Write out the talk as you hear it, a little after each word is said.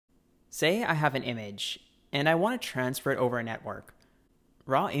Say I have an image, and I want to transfer it over a network.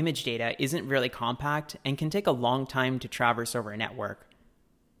 Raw image data isn't really compact and can take a long time to traverse over a network.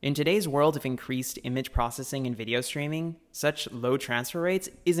 In today's world of increased image processing and video streaming, such low transfer rates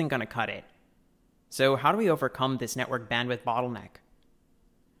isn't going to cut it. So how do we overcome this network bandwidth bottleneck?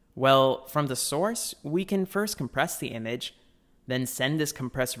 Well, from the source, we can first compress the image, then send this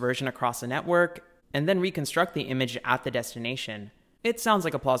compressed version across the network, and then reconstruct the image at the destination. It sounds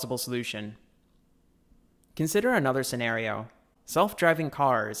like a plausible solution. Consider another scenario. Self-driving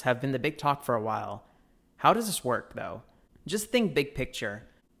cars have been the big talk for a while. How does this work, though? Just think big picture.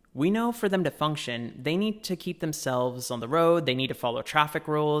 We know for them to function, they need to keep themselves on the road, they need to follow traffic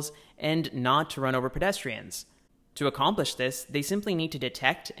rules, and not to run over pedestrians. To accomplish this, they simply need to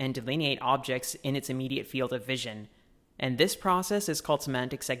detect and delineate objects in its immediate field of vision, and this process is called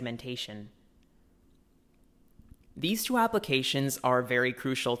semantic segmentation. These two applications are very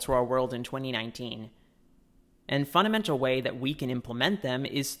crucial to our world in 2019. And fundamental way that we can implement them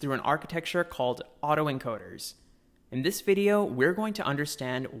is through an architecture called autoencoders. In this video, we're going to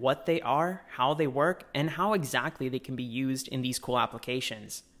understand what they are, how they work, and how exactly they can be used in these cool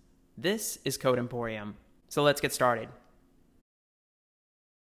applications. This is Code Emporium. So let's get started.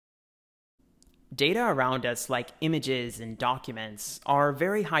 Data around us, like images and documents, are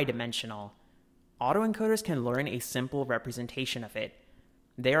very high dimensional. Autoencoders can learn a simple representation of it.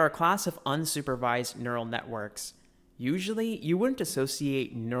 They are a class of unsupervised neural networks. Usually, you wouldn't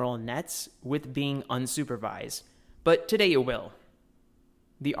associate neural nets with being unsupervised, but today you will.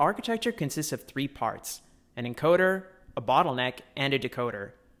 The architecture consists of three parts: an encoder, a bottleneck, and a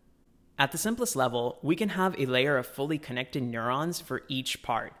decoder. At the simplest level, we can have a layer of fully connected neurons for each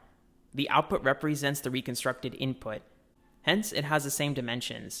part. The output represents the reconstructed input, hence it has the same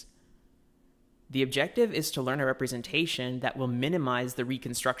dimensions. The objective is to learn a representation that will minimize the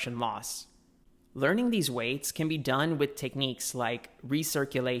reconstruction loss. Learning these weights can be done with techniques like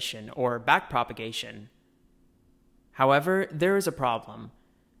recirculation or backpropagation. However, there is a problem.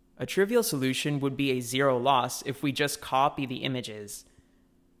 A trivial solution would be a zero loss if we just copy the images.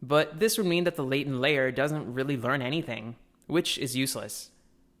 But this would mean that the latent layer doesn't really learn anything, which is useless.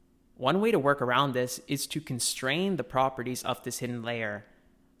 One way to work around this is to constrain the properties of this hidden layer.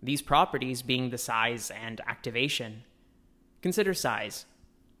 These properties being the size and activation. Consider size.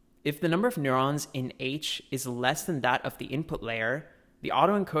 If the number of neurons in H is less than that of the input layer, the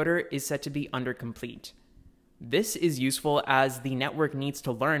autoencoder is said to be undercomplete. This is useful as the network needs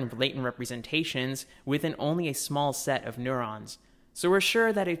to learn latent representations within only a small set of neurons, so we're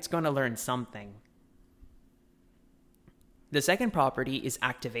sure that it's going to learn something. The second property is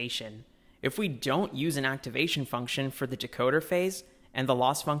activation. If we don't use an activation function for the decoder phase, and the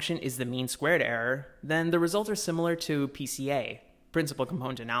loss function is the mean squared error, then the results are similar to PCA, principal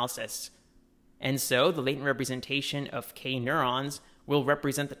component analysis. And so the latent representation of K neurons will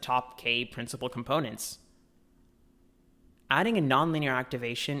represent the top K principal components. Adding a nonlinear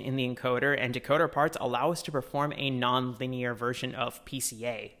activation in the encoder and decoder parts allow us to perform a nonlinear version of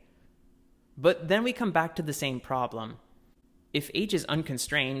PCA. But then we come back to the same problem. If H is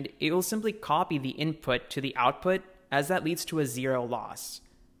unconstrained, it will simply copy the input to the output, as that leads to a zero loss.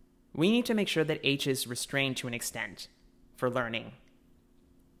 We need to make sure that H is restrained to an extent for learning.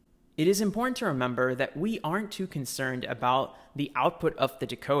 It is important to remember that we aren't too concerned about the output of the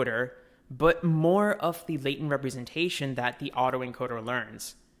decoder, but more of the latent representation that the autoencoder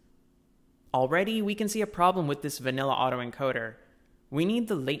learns. Already, we can see a problem with this vanilla autoencoder. We need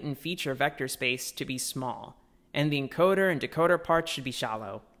the latent feature vector space to be small, and the encoder and decoder parts should be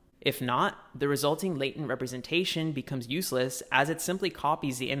shallow. If not, the resulting latent representation becomes useless as it simply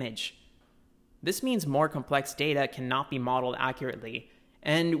copies the image. This means more complex data cannot be modeled accurately,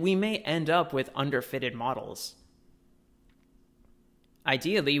 and we may end up with underfitted models.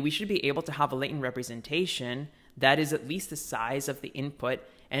 Ideally, we should be able to have a latent representation that is at least the size of the input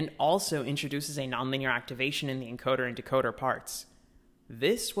and also introduces a nonlinear activation in the encoder and decoder parts.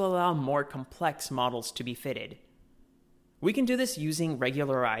 This will allow more complex models to be fitted. We can do this using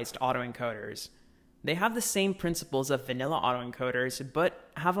regularized autoencoders. They have the same principles of vanilla autoencoders,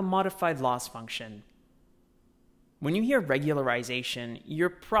 but have a modified loss function. When you hear regularization, you're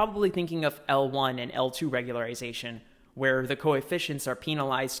probably thinking of L1 and L2 regularization, where the coefficients are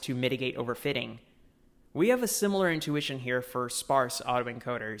penalized to mitigate overfitting. We have a similar intuition here for sparse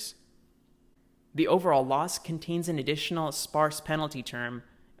autoencoders. The overall loss contains an additional sparse penalty term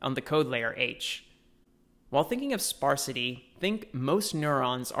on the code layer H. While thinking of sparsity, think most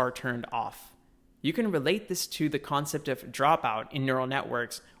neurons are turned off. You can relate this to the concept of dropout in neural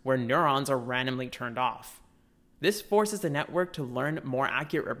networks, where neurons are randomly turned off. This forces the network to learn more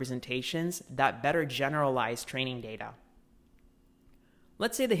accurate representations that better generalize training data.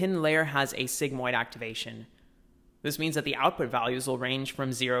 Let's say the hidden layer has a sigmoid activation. This means that the output values will range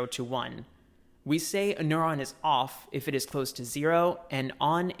from 0 to 1. We say a neuron is off if it is close to 0 and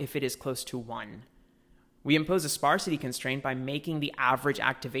on if it is close to 1. We impose a sparsity constraint by making the average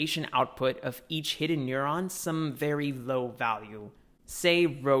activation output of each hidden neuron some very low value, say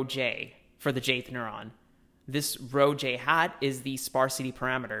rho j for the jth neuron. This rho j hat is the sparsity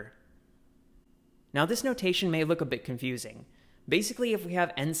parameter. Now this notation may look a bit confusing. Basically, if we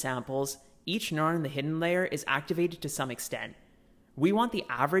have n samples, each neuron in the hidden layer is activated to some extent. We want the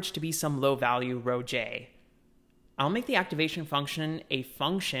average to be some low value rho j. I'll make the activation function a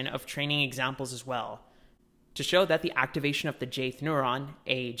function of training examples as well, to show that the activation of the jth neuron,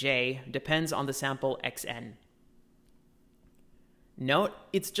 aj, depends on the sample xn. Note,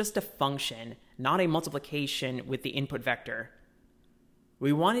 it's just a function, not a multiplication with the input vector.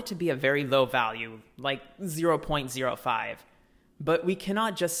 We want it to be a very low value, like 0.05, but we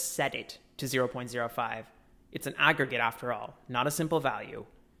cannot just set it to 0.05. It's an aggregate after all, not a simple value.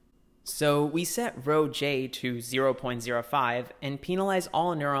 So we set rho j to 0.05 and penalize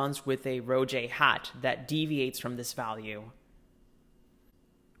all neurons with a rho j hat that deviates from this value.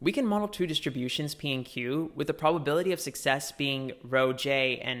 We can model two distributions P and Q with the probability of success being rho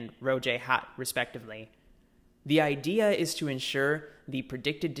j and rho j hat respectively. The idea is to ensure the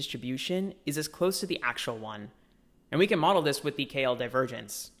predicted distribution is as close to the actual one, and we can model this with the KL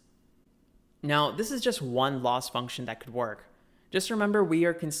divergence. Now, this is just one loss function that could work. Just remember we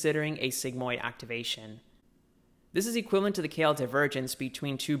are considering a sigmoid activation. This is equivalent to the KL divergence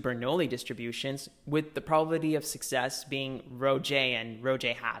between two Bernoulli distributions, with the probability of success being rho j and rho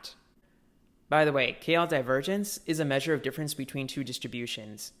j hat. By the way, KL divergence is a measure of difference between two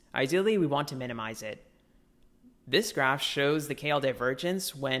distributions. Ideally, we want to minimize it. This graph shows the KL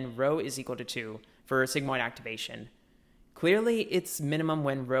divergence when rho is equal to 2 for sigmoid activation. Clearly, it's minimum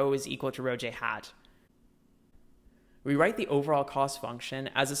when rho is equal to rho j hat. We write the overall cost function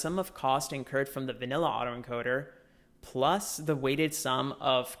as a sum of cost incurred from the vanilla autoencoder plus the weighted sum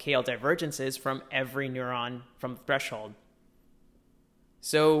of KL divergences from every neuron from the threshold.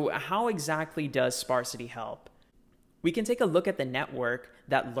 So how exactly does sparsity help? We can take a look at the network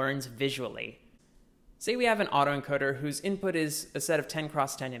that learns visually. Say we have an autoencoder whose input is a set of 10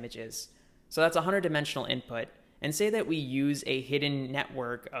 cross 10 images. So that's a 100-dimensional input. And say that we use a hidden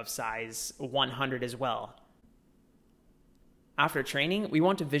network of size 100 as well. After training, we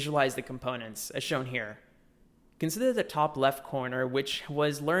want to visualize the components, as shown here. Consider the top left corner, which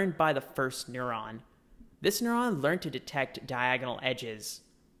was learned by the first neuron. This neuron learned to detect diagonal edges.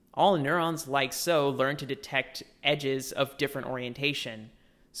 All neurons, like so, learn to detect edges of different orientation.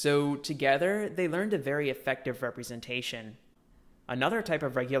 So together, they learned a very effective representation. Another type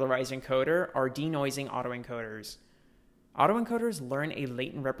of regularized encoder are denoising autoencoders. Autoencoders learn a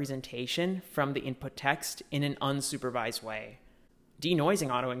latent representation from the input text in an unsupervised way. Denoising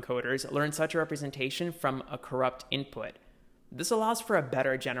autoencoders learn such a representation from a corrupt input. This allows for a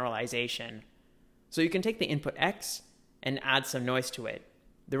better generalization. So you can take the input x and add some noise to it.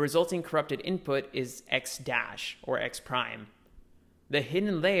 The resulting corrupted input is x dash or x prime. The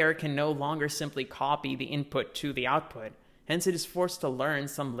hidden layer can no longer simply copy the input to the output, hence it is forced to learn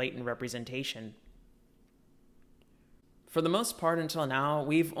some latent representation. For the most part until now,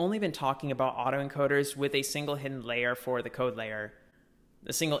 we've only been talking about autoencoders with a single hidden layer for the code layer,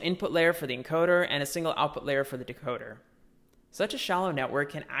 a single input layer for the encoder, and a single output layer for the decoder. Such a shallow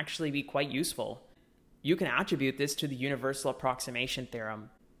network can actually be quite useful. You can attribute this to the universal approximation theorem.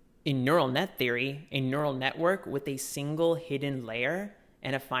 In neural net theory, a neural network with a single hidden layer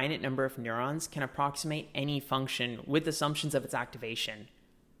and a finite number of neurons can approximate any function with assumptions of its activation.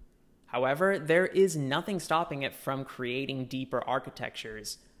 However, there is nothing stopping it from creating deeper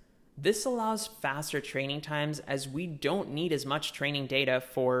architectures. This allows faster training times as we don't need as much training data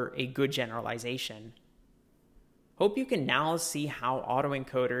for a good generalization. Hope you can now see how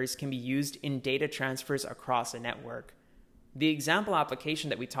autoencoders can be used in data transfers across a network. The example application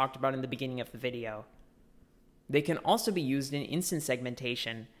that we talked about in the beginning of the video. They can also be used in instance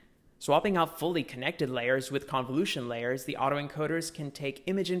segmentation. Swapping out fully connected layers with convolution layers, the autoencoders can take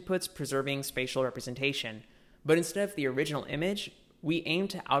image inputs preserving spatial representation. But instead of the original image, we aim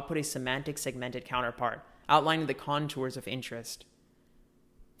to output a semantic segmented counterpart, outlining the contours of interest.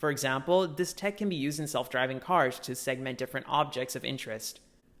 For example, this tech can be used in self-driving cars to segment different objects of interest.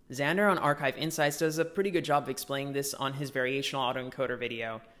 Xander on Archive Insights does a pretty good job of explaining this on his variational autoencoder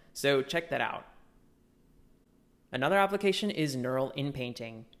video, so check that out. Another application is neural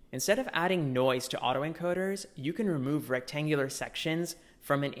inpainting. Instead of adding noise to autoencoders, you can remove rectangular sections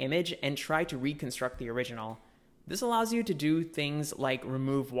from an image and try to reconstruct the original. This allows you to do things like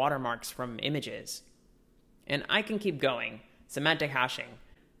remove watermarks from images. And I can keep going. Semantic hashing.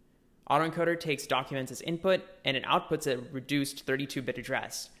 Autoencoder takes documents as input and it outputs a reduced 32-bit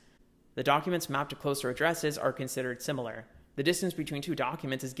address. The documents mapped to closer addresses are considered similar. The distance between two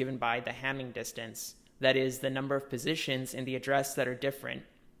documents is given by the Hamming distance, that is, the number of positions in the address that are different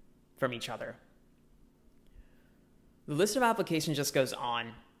from each other. The list of applications just goes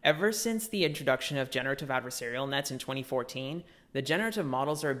on. Ever since the introduction of generative adversarial nets in 2014, the generative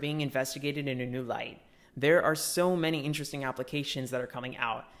models are being investigated in a new light. There are so many interesting applications that are coming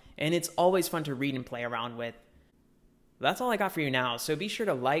out, and it's always fun to read and play around with. That's all I got for you now, so be sure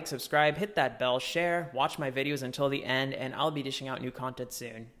to like, subscribe, hit that bell, share, watch my videos until the end, and I'll be dishing out new content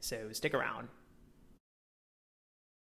soon, so stick around.